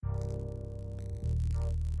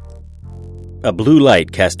A blue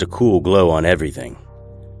light cast a cool glow on everything.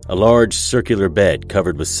 A large circular bed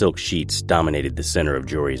covered with silk sheets dominated the center of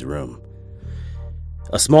Jory's room.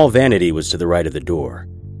 A small vanity was to the right of the door.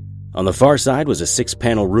 On the far side was a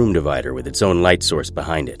 6-panel room divider with its own light source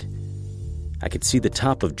behind it. I could see the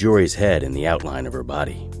top of Jory's head and the outline of her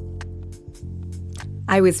body.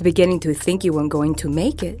 I was beginning to think you weren't going to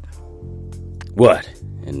make it. What?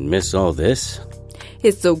 And miss all this?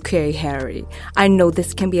 It's okay, Harry. I know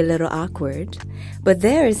this can be a little awkward, but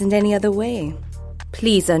there isn't any other way.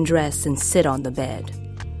 Please undress and sit on the bed.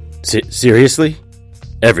 Seriously?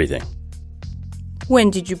 Everything? When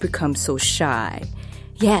did you become so shy?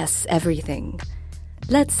 Yes, everything.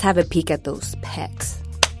 Let's have a peek at those pecs.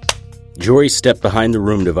 Jory stepped behind the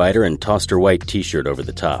room divider and tossed her white t-shirt over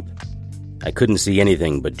the top. I couldn't see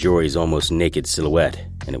anything but Jory's almost naked silhouette,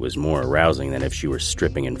 and it was more arousing than if she were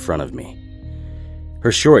stripping in front of me.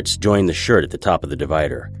 Her shorts joined the shirt at the top of the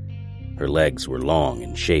divider. Her legs were long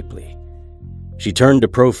and shapely. She turned to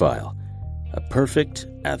profile, a perfect,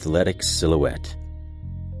 athletic silhouette.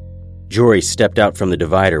 Jory stepped out from the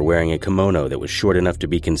divider wearing a kimono that was short enough to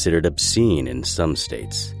be considered obscene in some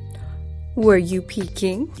states. Were you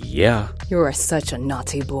peeking? Yeah. You are such a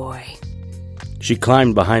naughty boy. She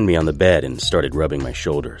climbed behind me on the bed and started rubbing my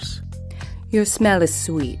shoulders. Your smell is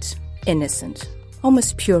sweet, innocent,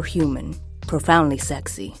 almost pure human, profoundly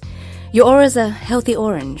sexy. Your aura's a healthy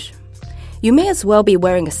orange. You may as well be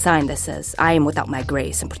wearing a sign that says, I am without my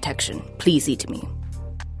grace and protection. Please eat me.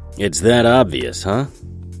 It's that obvious, huh?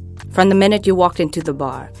 From the minute you walked into the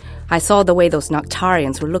bar, I saw the way those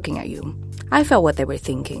Noctarians were looking at you. I felt what they were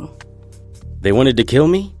thinking. They wanted to kill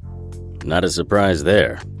me? Not a surprise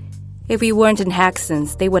there. If we weren't in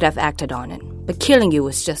Haxton's, they would have acted on it. But killing you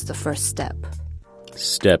was just the first step.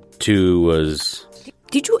 Step 2 was...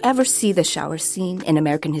 Did you ever see the shower scene in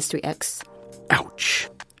American History X? Ouch.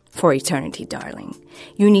 For eternity, darling.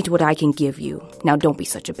 You need what I can give you. Now don't be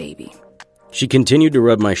such a baby. She continued to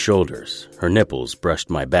rub my shoulders. Her nipples brushed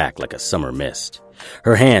my back like a summer mist.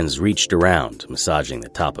 Her hands reached around, massaging the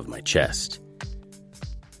top of my chest.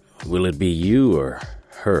 Will it be you or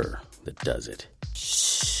her that does it?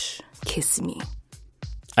 Shh. Kiss me.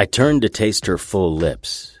 I turned to taste her full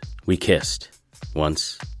lips. We kissed.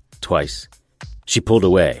 Once, twice. She pulled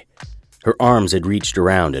away. Her arms had reached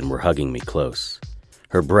around and were hugging me close.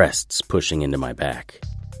 Her breasts pushing into my back.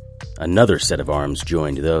 Another set of arms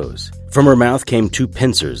joined those. From her mouth came 2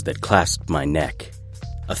 pincers that clasped my neck.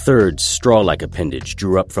 A third, straw-like appendage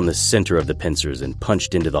drew up from the center of the pincers and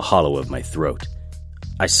punched into the hollow of my throat.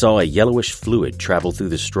 I saw a yellowish fluid travel through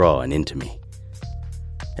the straw and into me.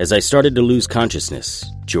 As I started to lose consciousness,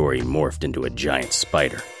 Jory morphed into a giant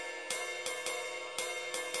spider.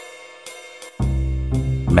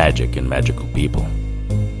 Magic and magical people.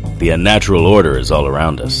 The unnatural order is all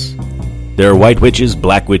around us. There are white witches,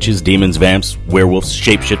 black witches, demons, vamps, werewolves,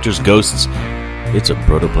 shapeshifters, ghosts. It's a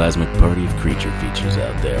protoplasmic party of creature features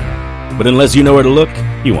out there. But unless you know where to look,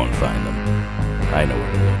 you won't find them. I know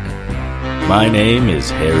where to look. My name is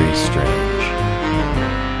Harry Strange.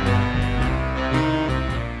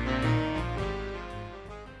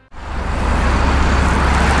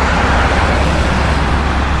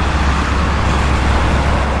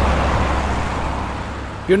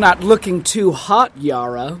 You're not looking too hot,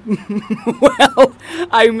 Yara. Well,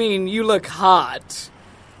 I mean, you look hot.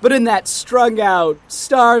 But in that strung-out,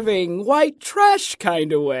 starving, white trash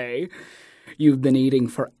kind of way. You've been eating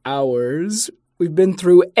for hours. We've been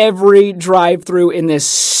through every drive-thru in this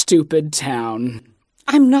stupid town.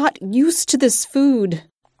 I'm not used to this food.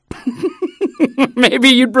 Maybe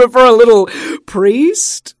you'd prefer a little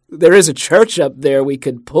priest? There is a church up there we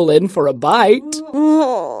could pull in for a bite.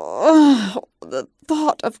 Oh, the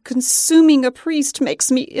thought of consuming a priest makes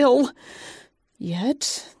me ill.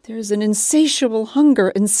 Yet there's an insatiable hunger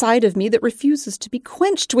inside of me that refuses to be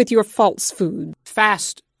quenched with your false food.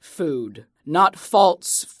 Fast food, not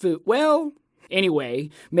false food. Well, anyway,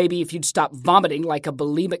 maybe if you'd stop vomiting like a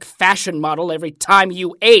bulimic fashion model every time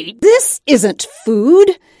you ate. This isn't food.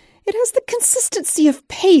 It has the consistency of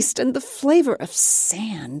paste and the flavor of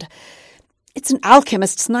sand. It's an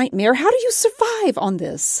alchemist's nightmare. How do you survive on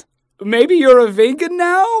this? Maybe you're a vegan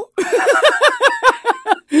now?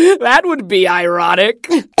 That would be ironic.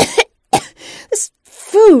 This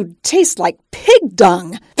food tastes like pig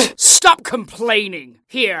dung. Stop complaining.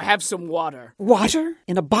 Here, have some water. Water?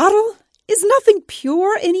 In a bottle? Is nothing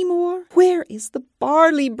pure anymore? Where is the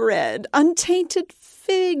barley bread? Untainted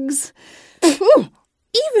figs?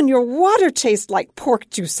 Even your water tastes like pork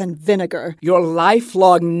juice and vinegar. Your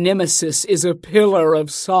lifelong nemesis is a pillar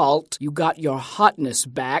of salt. You got your hotness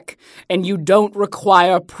back, and you don't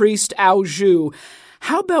require priest au jus.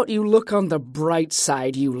 How about you look on the bright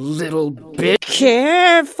side, you little bitch?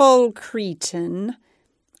 Careful, cretin.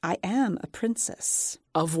 I am a princess.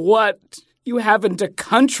 Of what? You haven't a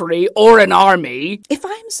country or an army. If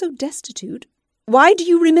I'm so destitute, why do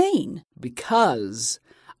you remain? Because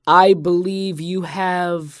I believe you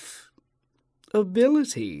have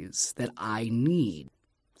abilities that I need.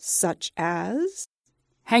 Such as?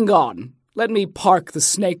 Hang on. Let me park the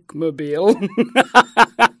snake-mobile.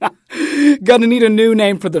 Gonna need a new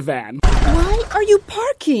name for the van. Why are you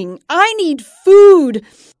parking? I need food.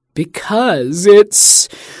 Because it's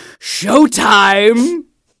showtime.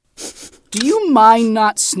 Do you mind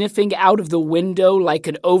not sniffing out of the window like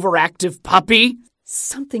an overactive puppy?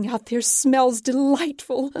 Something out there smells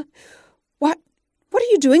delightful. What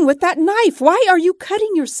are you doing with that knife? Why are you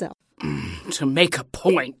cutting yourself? To make a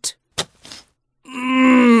point.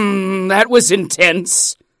 That was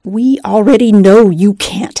intense. We already know you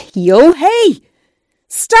can't heal. Hey!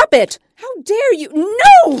 Stop it! How dare you?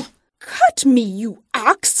 No! Cut me, you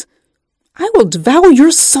ox! I will devour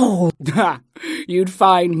your soul. You'd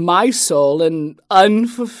find my soul an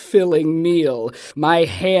unfulfilling meal. My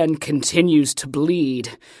hand continues to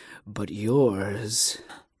bleed, but yours...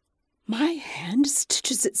 My hand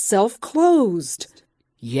stitches itself closed.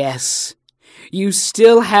 Yes, you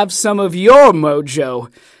still have some of your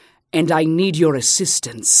mojo, and I need your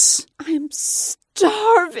assistance. I'm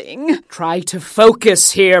starving. Try to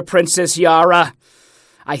focus here, Princess Yara.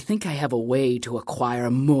 I think I have a way to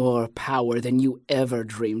acquire more power than you ever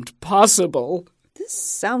dreamed possible. This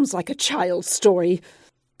sounds like a child's story.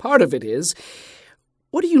 Part of it is.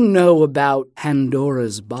 What do you know about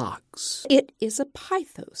Pandora's box? It is a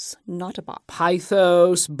pythos, not a box.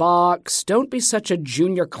 Pythos, box, don't be such a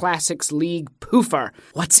Junior Classics League poofer.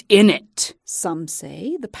 What's in it? Some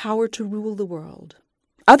say the power to rule the world.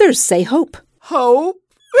 Others say hope. Hope?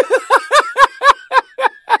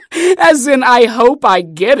 As in, I hope I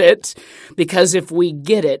get it, because if we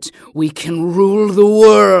get it, we can rule the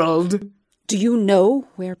world. Do you know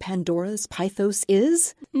where Pandora's pythos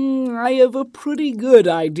is? I have a pretty good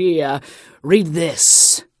idea. Read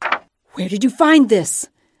this. Where did you find this?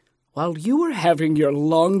 While you were having your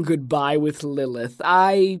long goodbye with Lilith,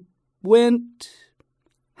 I went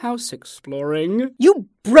house exploring. You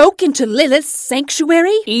broke into Lilith's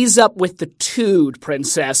sanctuary? Ease up with the tood,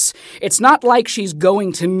 Princess. It's not like she's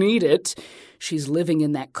going to need it. She's living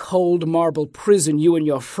in that cold marble prison you and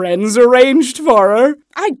your friends arranged for her.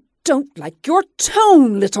 I don't like your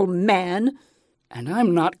tone, little man. And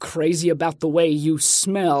I'm not crazy about the way you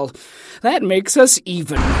smell. That makes us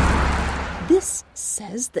even. This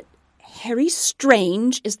says that Harry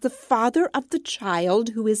Strange is the father of the child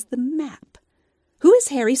who is the map. Who is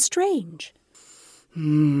Harry Strange?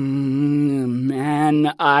 Man,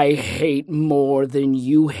 I hate more than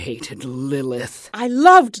you hated Lilith. I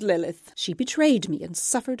loved Lilith. She betrayed me and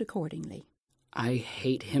suffered accordingly. I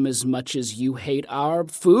hate him as much as you hate our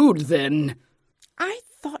food, then. I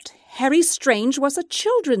thought Harry Strange was a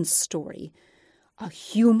children's story. A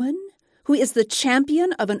human who is the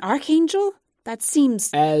champion of an archangel? That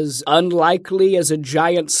seems... As unlikely as a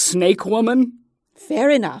giant snake woman?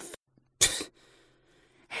 Fair enough.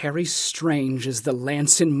 Harry Strange is the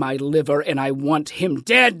lance in my liver, and I want him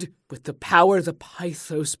dead. With the power the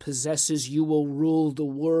Pythos possesses, you will rule the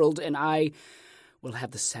world, and I will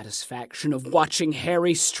have the satisfaction of watching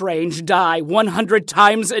Harry Strange die 100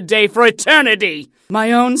 times a day for eternity.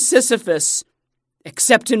 My own Sisyphus.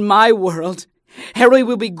 Except in my world, Harry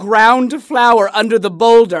will be ground to flour under the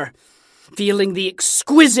boulder, feeling the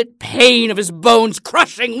exquisite pain of his bones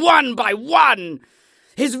crushing one by one,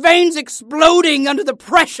 his veins exploding under the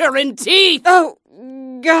pressure in teeth. Oh,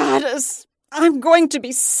 goddess, I'm going to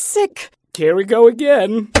be sick. Here we go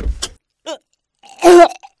again.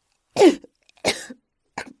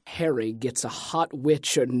 Harry gets a hot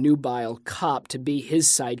witch or nubile cop to be his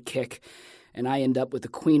sidekick, and I end up with the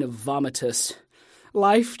Queen of Vomitus.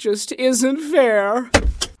 Life just isn't fair.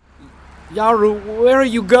 Yaru, where are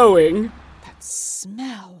you going? That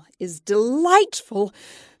smell is delightful.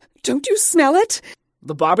 Don't you smell it?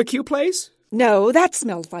 The barbecue place? No, that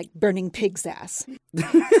smells like burning pig's ass.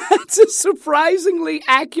 That's a surprisingly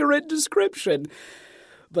accurate description.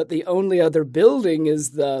 But the only other building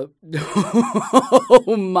is the...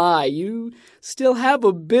 Oh my, you still have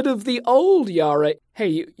a bit of the old, Yara.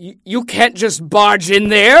 Hey, you can't just barge in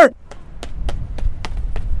there!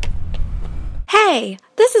 Hey,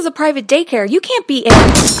 this is a private daycare. You can't be in...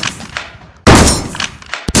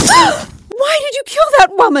 Why did you kill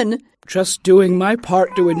that woman? Just doing my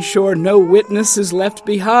part to ensure no witness is left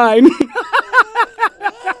behind.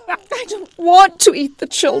 I don't want to eat the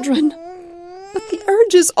children. but the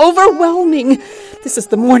urge is overwhelming. This is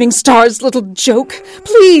the Morning Star's little joke.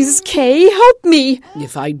 Please, Kay, help me.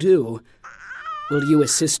 If I do, will you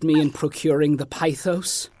assist me in procuring the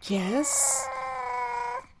pythos? Yes.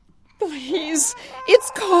 Please,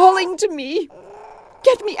 it's calling to me.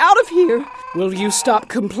 Get me out of here. Will you stop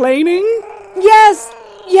complaining?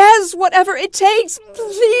 Yes, whatever it takes,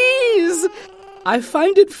 please. I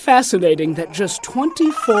find it fascinating that just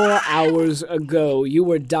 24 hours ago you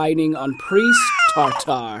were dining on Priest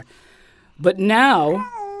Tartar. But now,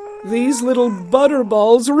 these little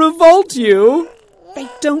butterballs revolt you. They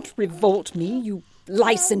don't revolt me, you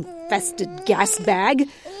lice-infested gas bag.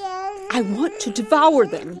 I want to devour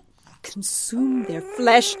them, consume their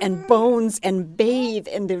flesh and bones and bathe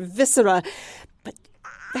in their viscera. But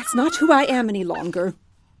that's not who I am any longer.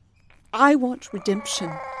 I want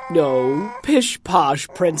redemption. No, pish-posh,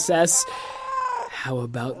 princess. How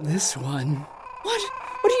about this one? What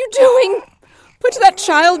are you doing? Put that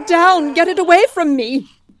child down. Get it away from me.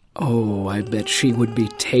 Oh, I bet she would be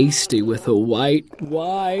tasty with a white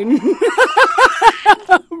wine.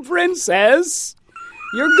 Princess,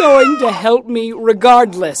 you're going to help me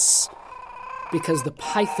regardless. Because the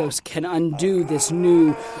pythos can undo this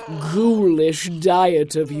new ghoulish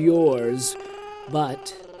diet of yours.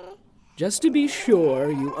 But just to be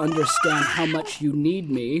sure you understand how much you need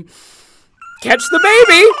me, catch the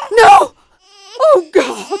baby! No! Oh,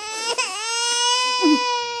 God!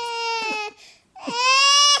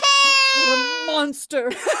 You're a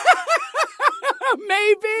monster.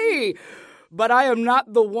 Maybe, but I am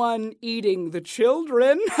not the one eating the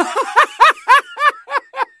children.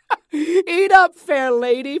 Eat up, fair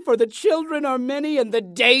lady, for the children are many and the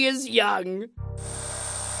day is young.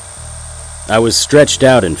 I was stretched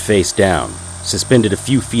out and face down, suspended a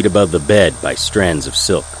few feet above the bed by strands of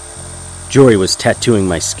silk. Jory was tattooing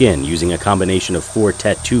my skin using a combination of 4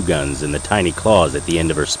 tattoo guns and the tiny claws at the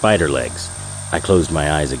end of her spider legs. I closed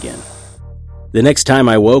my eyes again. The next time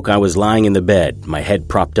I woke, I was lying in the bed, my head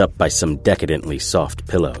propped up by some decadently soft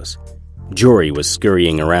pillows. Jory was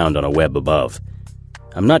scurrying around on a web above.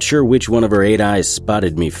 I'm not sure which one of her 8 eyes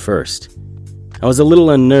spotted me first. I was a little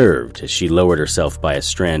unnerved as she lowered herself by a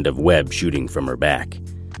strand of web shooting from her back.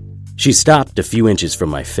 She stopped a few inches from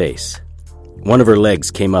my face. One of her legs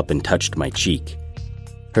came up and touched my cheek.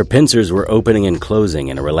 Her pincers were opening and closing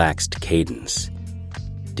in a relaxed cadence.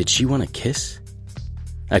 Did she want to kiss?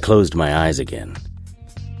 I closed my eyes again.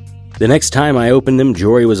 The next time I opened them,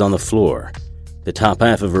 Jory was on the floor. The top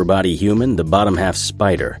half of her body human, the bottom half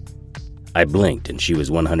spider. I blinked and she was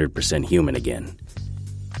 100% human again.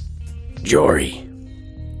 Jory.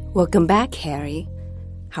 Welcome back, Harry.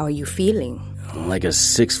 How are you feeling? Like a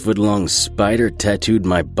 6-foot-long spider tattooed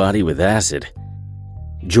my body with acid.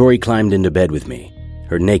 Jory climbed into bed with me,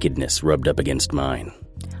 her nakedness rubbed up against mine.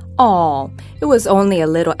 Aw, it was only a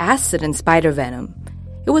little acid and spider venom.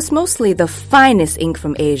 It was mostly the finest ink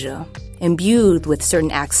from Asia, imbued with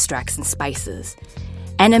certain extracts and spices,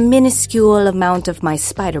 and a minuscule amount of my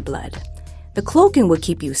spider blood. The cloaking will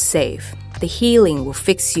keep you safe. The healing will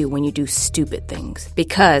fix you when you do stupid things,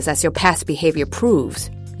 because, as your past behavior proves,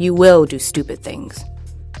 you will do stupid things.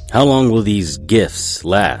 How long will these gifts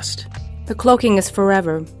last? The cloaking is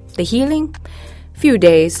forever. The healing? Few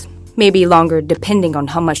days, maybe longer depending on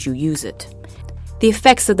how much you use it. The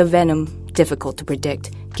effects of the venom, difficult to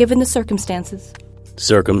predict, given the circumstances.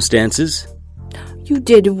 Circumstances? You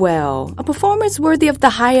did well. A performance worthy of the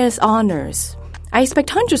highest honors. I expect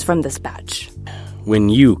hundreds from this batch. When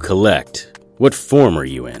you collect, what form are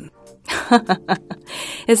you in?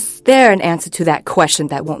 Is there an answer to that question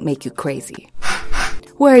that won't make you crazy?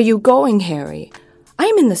 Where are you going, Harry?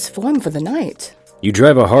 I'm in this form for the night. You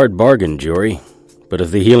drive a hard bargain, Jory. But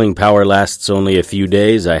if the healing power lasts only a few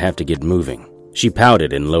days, I have to get moving. She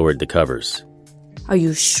pouted and lowered the covers. Are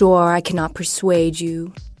you sure I cannot persuade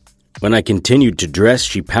you? When I continued to dress,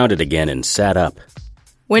 she pouted again and sat up.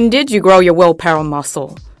 When did you grow your willpower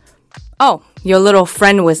muscle? Oh, your little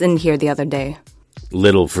friend was in here the other day.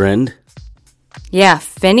 Little friend? Yeah,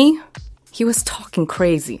 Finney? He was talking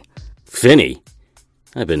crazy. Finney?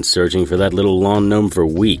 I've been searching for that little lawn gnome for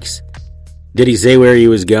weeks. Did he say where he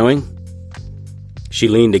was going? She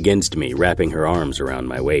leaned against me, wrapping her arms around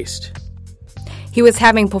my waist. He was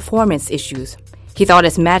having performance issues. He thought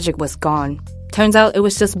his magic was gone. Turns out it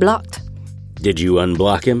was just blocked. Did you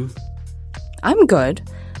unblock him? I'm good,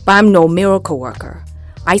 but I'm no miracle worker.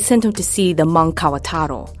 I sent him to see the monk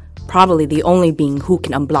Kawataro, probably the only being who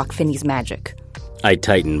can unblock Finney's magic. I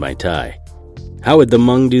tightened my tie. How would the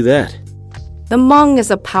Hmong do that? The Hmong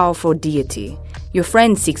is a powerful deity. Your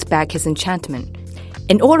friend seeks back his enchantment.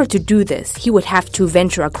 In order to do this, he would have to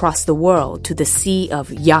venture across the world to the Sea of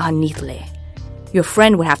Yahanithle. Your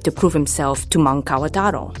friend would have to prove himself to Monk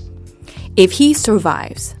Kawataro. If he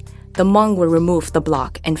survives, the monk will remove the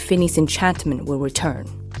block and Finney's enchantment will return.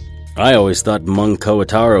 I always thought Monk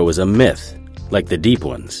Kawataro was a myth, like the deep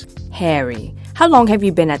ones. Harry, how long have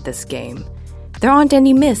you been at this game? There aren't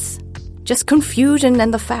any myths, just confusion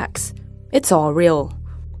and the facts. It's all real.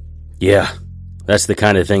 Yeah, that's the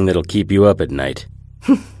kind of thing that'll keep you up at night.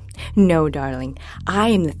 No, darling, I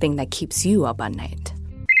am the thing that keeps you up at night.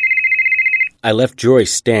 I left Joy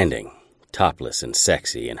standing, topless and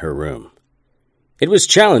sexy, in her room. It was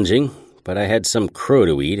challenging, but I had some crow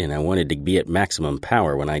to eat and I wanted to be at maximum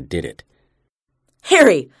power when I did it.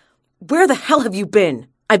 Harry, where the hell have you been?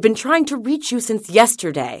 I've been trying to reach you since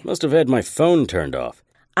yesterday. Must have had my phone turned off.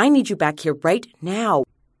 I need you back here right now.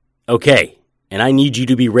 Okay, and I need you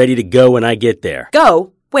to be ready to go when I get there.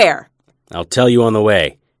 Go? Where? I'll tell you on the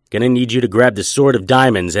way. Gonna need you to grab the Sword of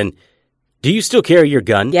Diamonds and... Do you still carry your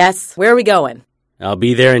gun? Yes. Where are we going? I'll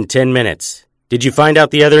be there in 10 minutes. Did you find out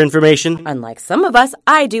the other information? Unlike some of us,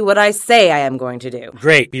 I do what I say I am going to do.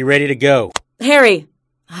 Great, be ready to go. Harry,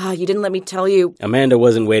 you didn't let me tell you. Amanda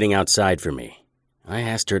wasn't waiting outside for me. I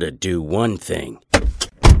asked her to do one thing.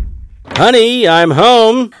 Honey, I'm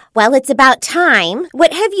home. Well, it's about time.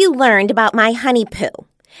 What have you learned about my honey poo?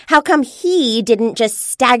 How come he didn't just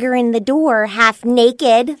stagger in the door half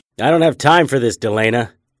naked? I don't have time for this,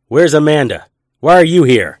 Delana. Where's Amanda? Why are you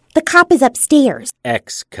here? The cop is upstairs.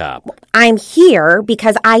 Ex-cop. I'm here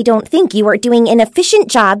because I don't think you are doing an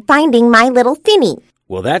efficient job finding my little Finny.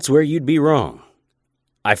 Well, that's where you'd be wrong.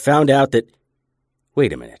 I found out that...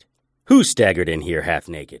 Wait a minute. Who staggered in here half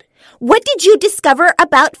naked? What did you discover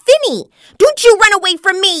about Finny? Don't you run away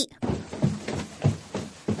from me!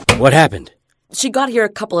 What happened? She got here a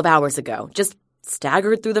couple of hours ago. Just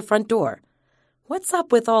staggered through the front door. What's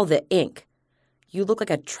up with all the ink? You look like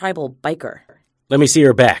a tribal biker. Let me see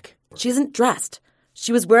her back. She isn't dressed.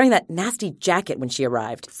 She was wearing that nasty jacket when she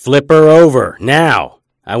arrived. Flip her over, now.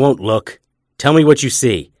 I won't look. Tell me what you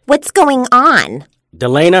see. What's going on?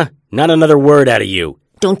 Delana, not another word out of you.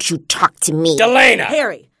 Don't you talk to me. Delana!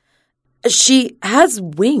 Harry, she has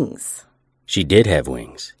wings. She did have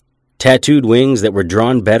wings. Tattooed wings that were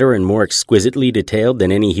drawn better and more exquisitely detailed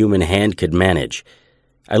than any human hand could manage.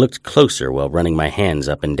 I looked closer while running my hands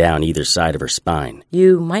up and down either side of her spine.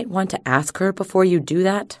 You might want to ask her before you do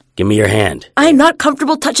that. Give me your hand. I'm not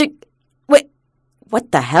comfortable touching... Wait,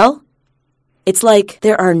 what the hell? It's like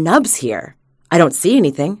there are nubs here. I don't see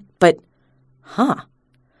anything, but...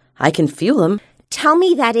 I can feel them. Tell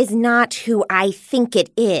me that is not who I think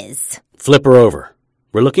it is. Flip her over.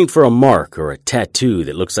 We're looking for a mark or a tattoo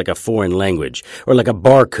that looks like a foreign language, or like a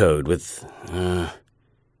barcode with...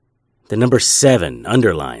 the number 7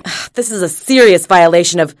 underlined. This is a serious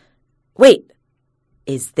violation of... Wait,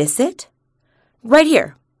 is this it? Right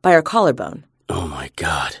here, by her collarbone. Oh my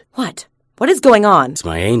God. What? What is going on? It's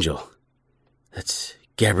my angel. That's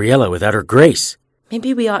Gabriella without her grace.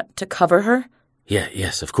 Maybe we ought to cover her?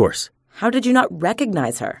 Yes, of course. How did you not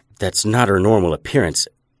recognize her? That's not her normal appearance.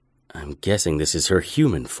 I'm guessing this is her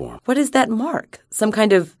human form. What is that mark? Some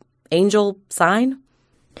kind of angel sign?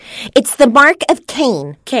 It's the mark of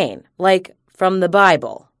Cain. Cain, like from the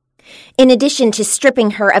Bible. In addition to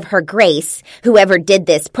stripping her of her grace, whoever did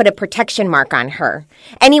this put a protection mark on her.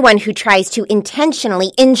 Anyone who tries to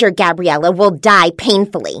intentionally injure Gabriella will die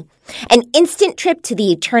painfully. An instant trip to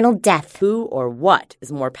the eternal death. Who or what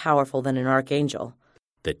is more powerful than an archangel?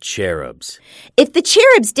 The cherubs. If the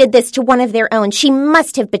cherubs did this to one of their own, she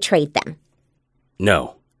must have betrayed them.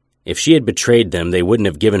 No. If she had betrayed them, they wouldn't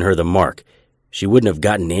have given her the mark. She wouldn't have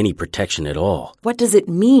gotten any protection at all. What does it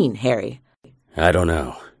mean, Harry? I don't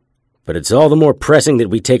know. But it's all the more pressing that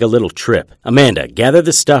we take a little trip. Amanda, gather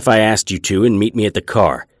the stuff I asked you to and meet me at the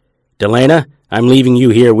car. Delana, I'm leaving you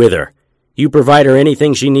here with her. You provide her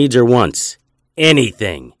anything she needs or wants.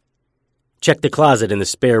 Anything. Check the closet in the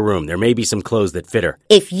spare room. There may be some clothes that fit her.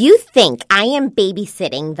 If you think I am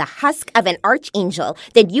babysitting the husk of an archangel,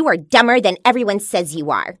 then you are dumber than everyone says you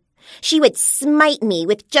are. She would smite me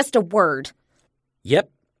with just a word. Yep,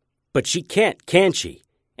 but she can't, can she?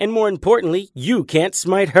 And more importantly, you can't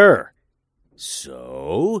smite her.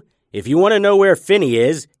 So, if you want to know where Finny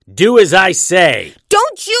is, do as I say.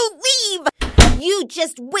 Don't you leave! You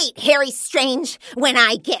just wait, Harry Strange. When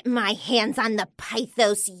I get my hands on the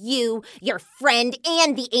Pythos, you, your friend,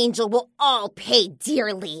 and the angel will all pay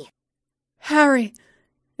dearly. Harry,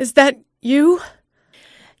 is that you?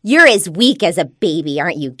 You're as weak as a baby,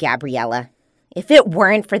 aren't you, Gabriella? If it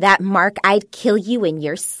weren't for that mark, I'd kill you in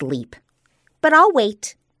your sleep. But I'll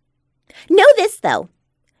wait. Know this, though.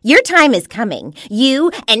 Your time is coming.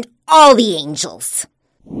 You and all the angels.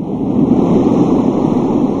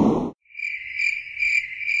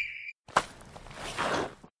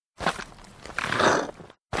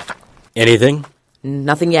 Anything?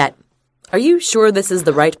 Nothing yet. Are you sure this is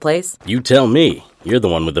the right place? You tell me. You're the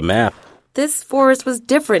one with the map. This forest was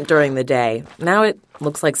different during the day. Now it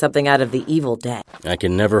looks like something out of the Evil Dead. I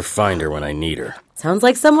can never find her when I need her. Sounds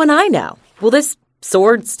like someone I know. Will this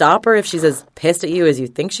sword stop her if she's as pissed at you as you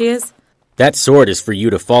think she is? That sword is for you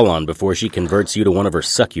to fall on before she converts you to one of her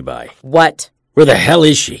succubi. What? Where the hell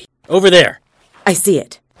is she? Over there. I see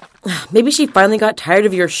it. Maybe she finally got tired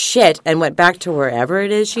of your shit and went back to wherever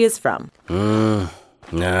it is she is from.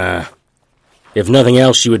 Nah. If nothing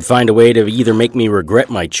else, she would find a way to either make me regret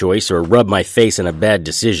my choice or rub my face in a bad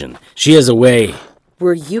decision. She has a way.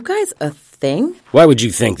 Were you guys a thing? Why would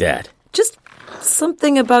you think that? Just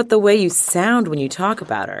something about the way you sound when you talk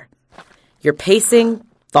about her. Your pacing,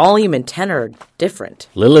 volume, and tenor are different.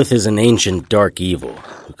 Lilith is an ancient dark evil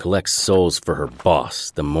who collects souls for her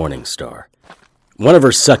boss, the Morning Star. One of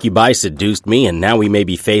her succubi seduced me, and now we may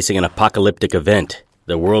be facing an apocalyptic event.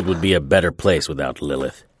 The world would be a better place without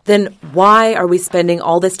Lilith. Then why are we spending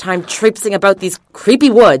all this time traipsing about these creepy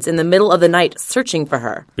woods in the middle of the night searching for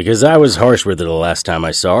her? Because I was harsh with her the last time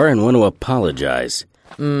I saw her and want to apologize.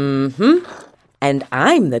 And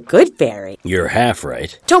I'm the good fairy. You're half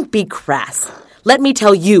right. Don't be crass. Let me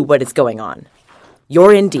tell you what is going on.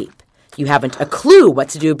 You're in deep. You haven't a clue what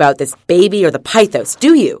to do about this baby or the Pythos,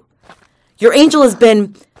 do you? Your angel has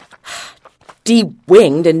been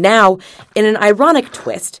de-winged, and now, in an ironic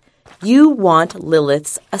twist, you want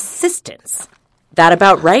Lilith's assistance. That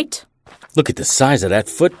about right? Look at the size of that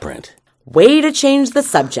footprint. Way to change the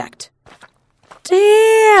subject.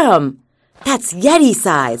 Damn! That's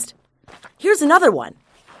Yeti-sized. Here's another one.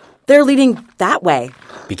 They're leading that way.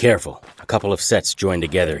 Be careful. A couple of sets join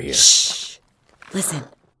together here. Shh! Listen.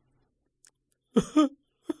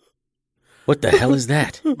 What the hell is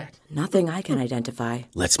that? Nothing I can identify.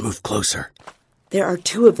 Let's move closer. There are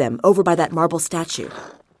two of them over by that marble statue.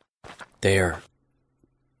 They're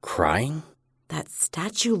crying? That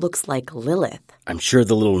statue looks like Lilith. I'm sure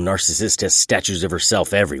the little narcissist has statues of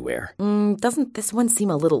herself everywhere. Doesn't this one seem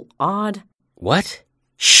a little odd? What?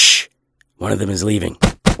 Shh! One of them is leaving.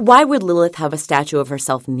 Why would Lilith have a statue of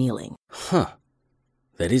herself kneeling? Huh.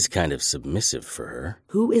 That is kind of submissive for her.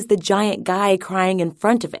 Who is the giant guy crying in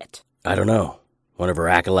front of it? I don't know. One of her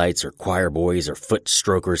acolytes or choir boys or foot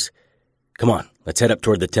strokers. Come on, let's head up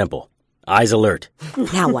toward the temple. Eyes alert.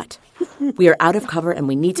 Now what? We are out of cover and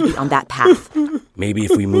we need to be on that path. Maybe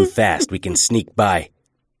if we move fast, we can sneak by.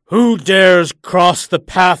 Who dares cross the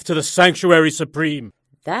path to the Sanctuary Supreme?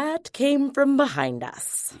 That came from behind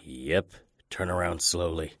us. Yep. Turn around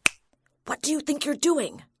slowly. What do you think you're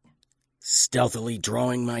doing? Stealthily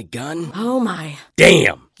drawing my gun? Oh my.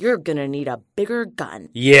 Damn! You're gonna need a bigger gun.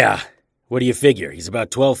 Yeah. What do you figure? He's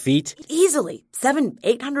about 12 feet? Easily.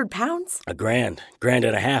 700-800 pounds? A grand. Grand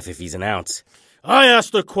and a half if he's an ounce. I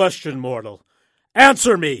asked a question, mortal.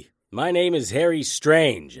 Answer me! My name is Harry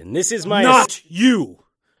Strange, and this is my... Not you!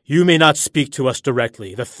 You may not speak to us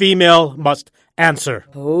directly. The female must answer.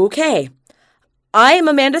 Okay. I am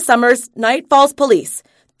Amanda Summers, Night Falls Police.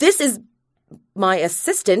 This is my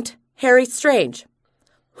assistant, Harry Strange.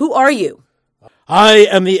 Who are you? I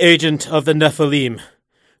am the agent of the Nephilim.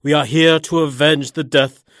 We are here to avenge the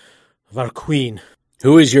death of our queen.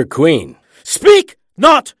 Who is your queen? Speak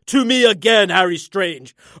not to me again, Harry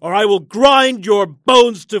Strange, or I will grind your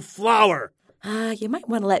bones to flour. You might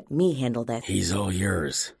want to let me handle this. He's all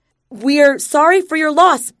yours. We're sorry for your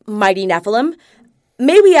loss, mighty Nephilim.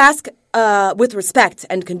 May we ask, with respect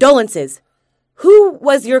and condolences, who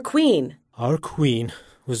was your queen? Our queen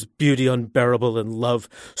was beauty unbearable and love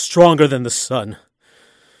stronger than the sun.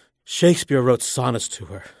 Shakespeare wrote sonnets to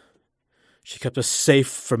her. She kept us safe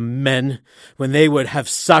from men when they would have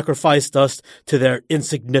sacrificed us to their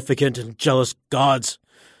insignificant and jealous gods.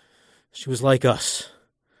 She was like us,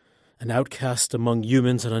 an outcast among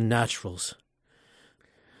humans and unnaturals.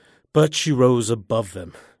 But she rose above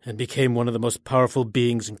them and became one of the most powerful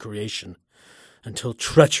beings in creation, until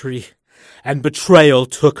treachery and betrayal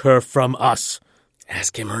took her from us.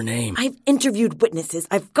 Ask him her name. I've interviewed witnesses.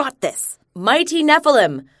 I've got this. Mighty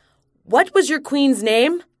Nephilim, what was your queen's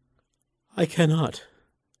name? I cannot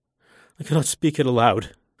speak it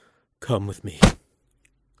aloud. Come with me.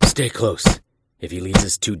 Stay close. If he leads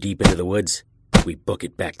us too deep into the woods, we book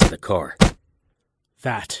it back to the car.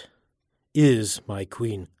 That is my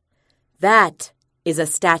queen. That is a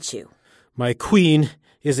statue. My queen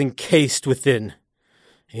is encased within.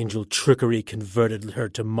 Angel trickery converted her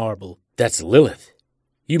to marble. That's Lilith.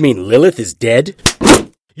 You mean Lilith is dead?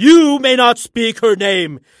 You may not speak her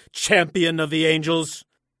name, champion of the angels.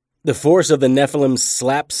 The force of the Nephilim's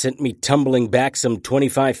slap sent me tumbling back some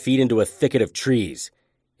 25 feet into a thicket of trees.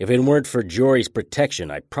 If it weren't for Jory's protection,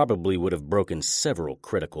 I probably would have broken several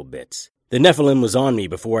critical bits. The Nephilim was on me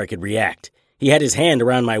before I could react. He had his hand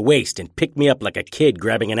around my waist and picked me up like a kid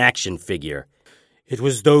grabbing an action figure. It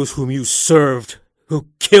was those whom you served who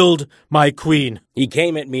killed my queen. He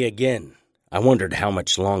came at me again. I wondered how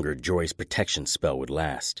much longer Jory's protection spell would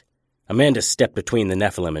last. Amanda stepped between the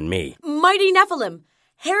Nephilim and me. Mighty Nephilim!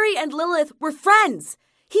 Harry and Lilith were friends.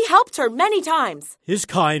 He helped her many times. His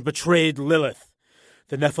kind betrayed Lilith.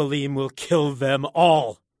 The Nephilim will kill them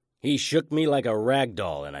all. He shook me like a rag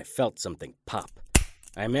doll, and I felt something pop.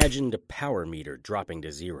 I imagined a power meter dropping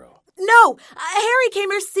to 0. No! Harry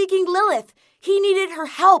came here seeking Lilith. He needed her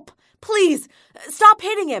help. Please, stop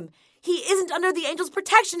hitting him. He isn't under the angels'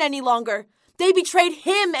 protection any longer. They betrayed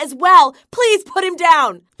him as well. Please put him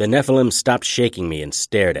down. The Nephilim stopped shaking me and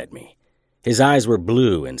stared at me. His eyes were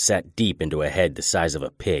blue and sat deep into a head the size of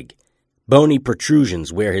a pig. Bony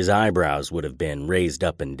protrusions where his eyebrows would have been raised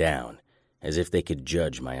up and down, as if they could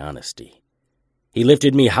judge my honesty. He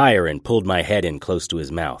lifted me higher and pulled my head in close to his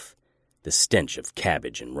mouth. The stench of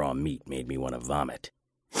cabbage and raw meat made me want to vomit.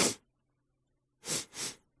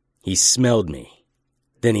 He smelled me.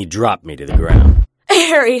 Then he dropped me to the ground.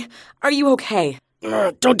 Harry, are you okay?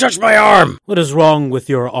 Don't touch my arm! What is wrong with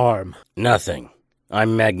your arm? Nothing.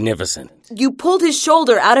 I'm magnificent. You pulled his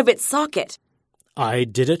shoulder out of its socket. I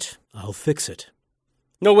did it. I'll fix it.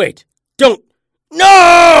 No, wait. Don't!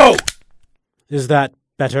 No! Is that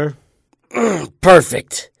better?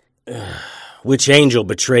 Perfect. Which angel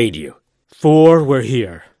betrayed you? 4 were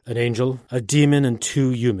here. An angel, a demon, and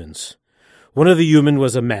 2 humans. One of the human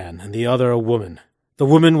was a man, and the other a woman. The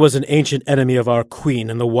woman was an ancient enemy of our queen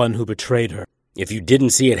and the one who betrayed her. If you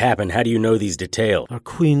didn't see it happen, how do you know these details? Our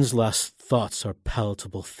queen's last thoughts are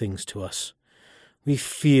palatable things to us. We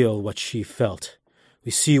feel what she felt. We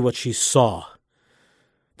see what she saw.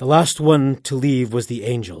 The last one to leave was the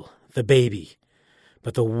angel, the baby.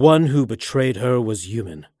 But the one who betrayed her was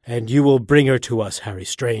human. And you will bring her to us, Harry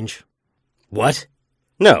Strange. What?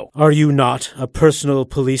 No. Are you not a personal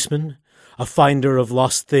policeman? A finder of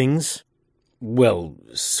lost things? Well,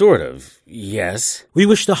 sort of, yes. We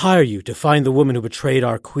wish to hire you to find the woman who betrayed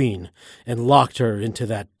our queen and locked her into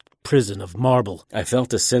that prison of marble. I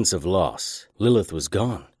felt a sense of loss. Lilith was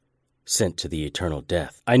gone, sent to the eternal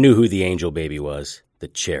death. I knew who the angel baby was, the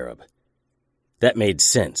cherub. That made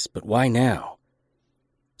sense, but why now?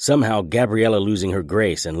 Somehow Gabriella losing her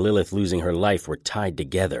grace and Lilith losing her life were tied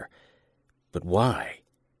together. But why?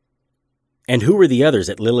 And who were the others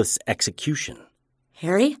at Lilith's execution?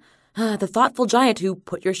 Harry, the thoughtful giant who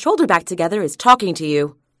put your shoulder back together is talking to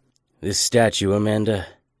you. This statue, Amanda,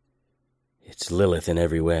 it's Lilith in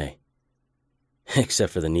every way.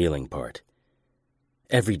 Except for the kneeling part.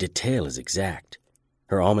 Every detail is exact.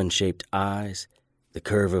 Her almond-shaped eyes, the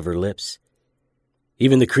curve of her lips,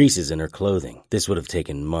 even the creases in her clothing. This would have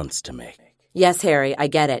taken months to make. Yes, Harry, I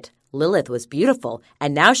get it. Lilith was beautiful,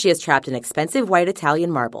 and now she is trapped in expensive white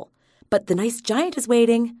Italian marble. But the nice giant is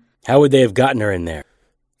waiting. How would they have gotten her in there?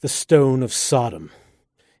 The stone of Sodom.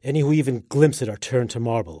 Any who even glimpse it are turned to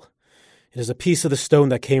marble. It is a piece of the stone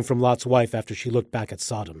that came from Lot's wife after she looked back at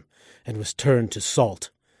Sodom and was turned to salt.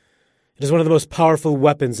 It is one of the most powerful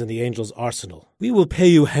weapons in the angel's arsenal. We will pay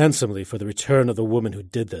you handsomely for the return of the woman who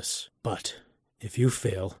did this. But if you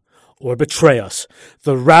fail or betray us,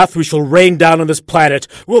 the wrath we shall rain down on this planet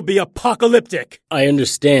will be apocalyptic. I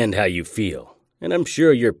understand how you feel, and I'm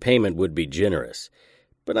sure your payment would be generous.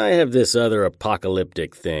 But I have this other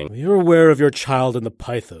apocalyptic thing. You're aware of your child in the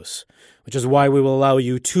Pythos, which is why we will allow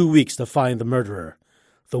you 2 weeks to find the murderer,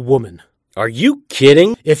 the woman. Are you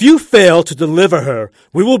kidding? If you fail to deliver her,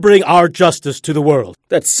 we will bring our justice to the world.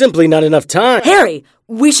 That's simply not enough time. Harry,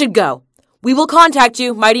 we should go. We will contact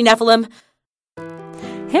you, mighty Nephilim.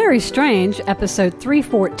 Harry Strange, Episode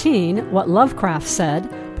 314, What Lovecraft Said,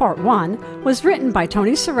 Part 1, was written by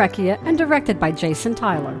Tony Serecchia and directed by Jason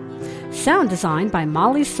Tyler. Sound design by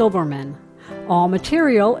Molly Silverman. All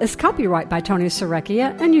material is copyright by Tony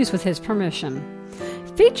Serecchia and used with his permission.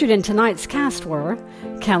 Featured in tonight's cast were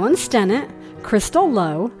Kellen Stennett, Crystal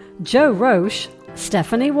Lowe, Joe Roche,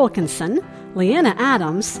 Stephanie Wilkinson, Leanna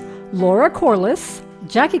Adams, Laura Corliss,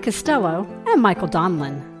 Jackie Costello, and Michael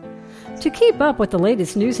Donlin. To keep up with the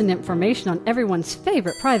latest news and information on everyone's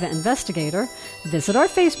favorite private investigator, visit our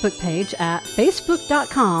Facebook page at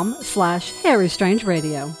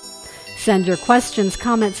facebook.com/HarryStrangeRadio. Send your questions,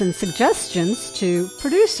 comments, and suggestions to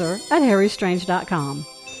producer@harrystrange.com.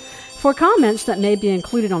 For comments that may be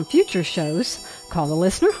included on future shows, call the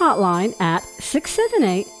listener hotline at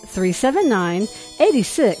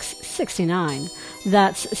 678-379-8669.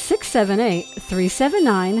 That's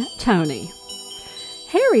 678-379-TONY.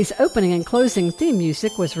 Harry's opening and closing theme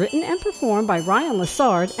music was written and performed by Ryan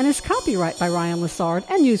Lessard and is copyright by Ryan Lessard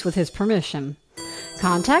and used with his permission.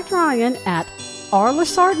 Contact Ryan at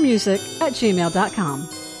rlessardmusic@gmail.com.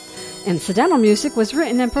 Incidental music was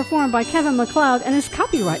written and performed by Kevin MacLeod and is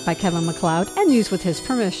copyright by Kevin MacLeod and used with his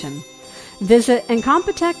permission. Visit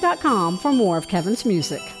Incompetech.com for more of Kevin's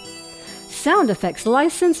music. Sound effects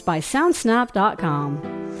licensed by Soundsnap.com.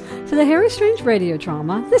 For the Harry Strange radio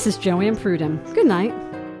drama, this is Joanne Pruden. Good night.